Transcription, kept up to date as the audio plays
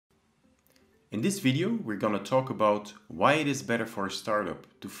In this video, we're going to talk about why it is better for a startup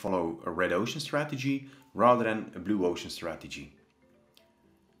to follow a red ocean strategy rather than a blue ocean strategy.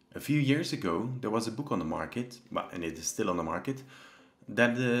 A few years ago, there was a book on the market, and it is still on the market,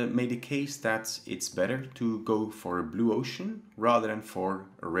 that made the case that it's better to go for a blue ocean rather than for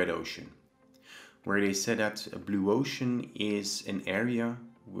a red ocean. Where they said that a blue ocean is an area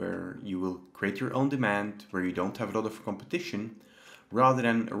where you will create your own demand, where you don't have a lot of competition, rather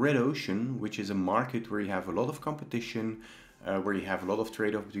than a red ocean, which is a market where you have a lot of competition, where you have a lot of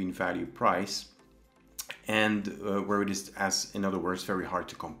trade-off between value price, and where it is, as in other words, very hard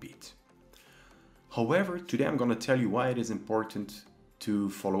to compete. However, today I'm going to tell you why it is important to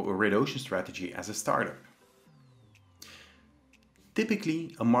follow a red ocean strategy as a startup.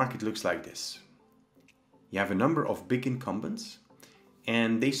 Typically, a market looks like this. You have a number of big incumbents,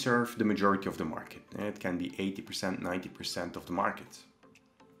 and they serve the majority of the market. It can be 80%, 90% of the market.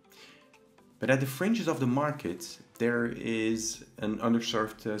 But at the fringes of the market, there is an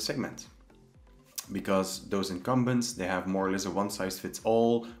underserved segment. Because those incumbents, they have more or less a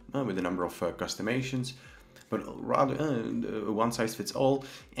one-size-fits-all with a number of customizations, but rather a one-size-fits-all,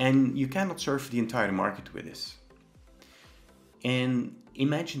 and you cannot serve the entire market with this. And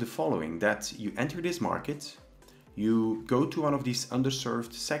imagine the following, that you enter this market, you go to one of these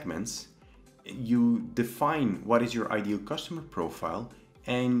underserved segments, you define what is your ideal customer profile,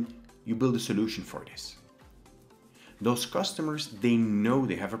 and you build a solution for this. Those customers, they know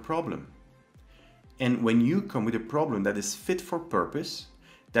they have a problem. And when you come with a problem that is fit for purpose,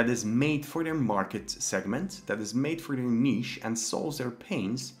 that is made for their market segment, that is made for their niche and solves their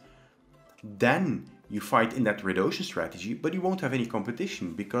pains, then you fight in that red ocean strategy, but you won't have any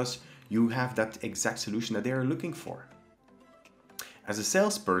competition because you have that exact solution that they are looking for. As a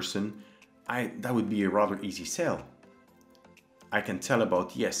salesperson, that would be a rather easy sell. I can tell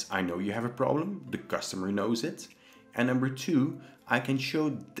about, yes, I know you have a problem, the customer knows it, and number two, I can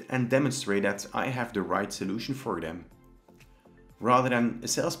show and demonstrate that I have the right solution for them. Rather than a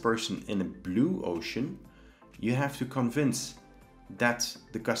salesperson in a blue ocean, you have to convince that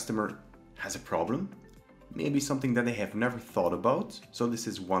the customer has a problem, maybe something that they have never thought about. So this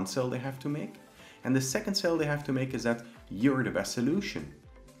is one sell they have to make. And the second sell they have to make is that you're the best solution.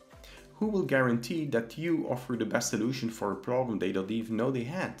 Who will guarantee that you offer the best solution for a problem they don't even know they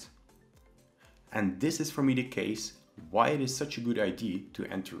had? And this is for me the case why it is such a good idea to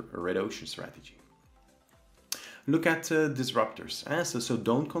enter a red ocean strategy. Look at disruptors. So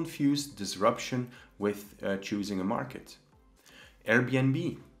don't confuse disruption with choosing a market.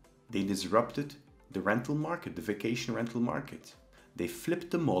 Airbnb, they disrupted the rental market, the vacation rental market. They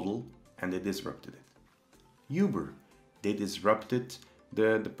flipped the model and they disrupted it. Uber, they disrupted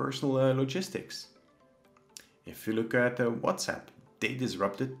the personal logistics. If you look at WhatsApp, they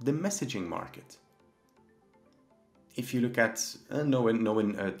disrupted the messaging market. If you look at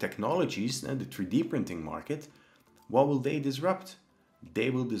knowing technologies, the 3D printing market, what will they disrupt? They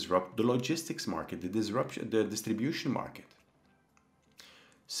will disrupt the logistics market, the distribution market.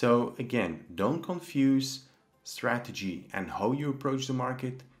 So again, don't confuse strategy and how you approach the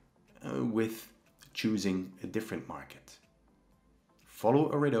market with choosing a different market. Follow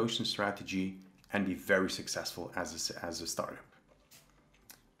a red ocean strategy and be very successful as a startup.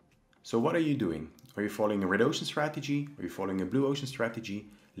 So what are you doing? Are you following a red ocean strategy? Are you following a blue ocean strategy?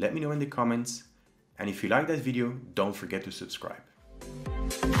 Let me know in the comments. And if you like that video, don't forget to subscribe.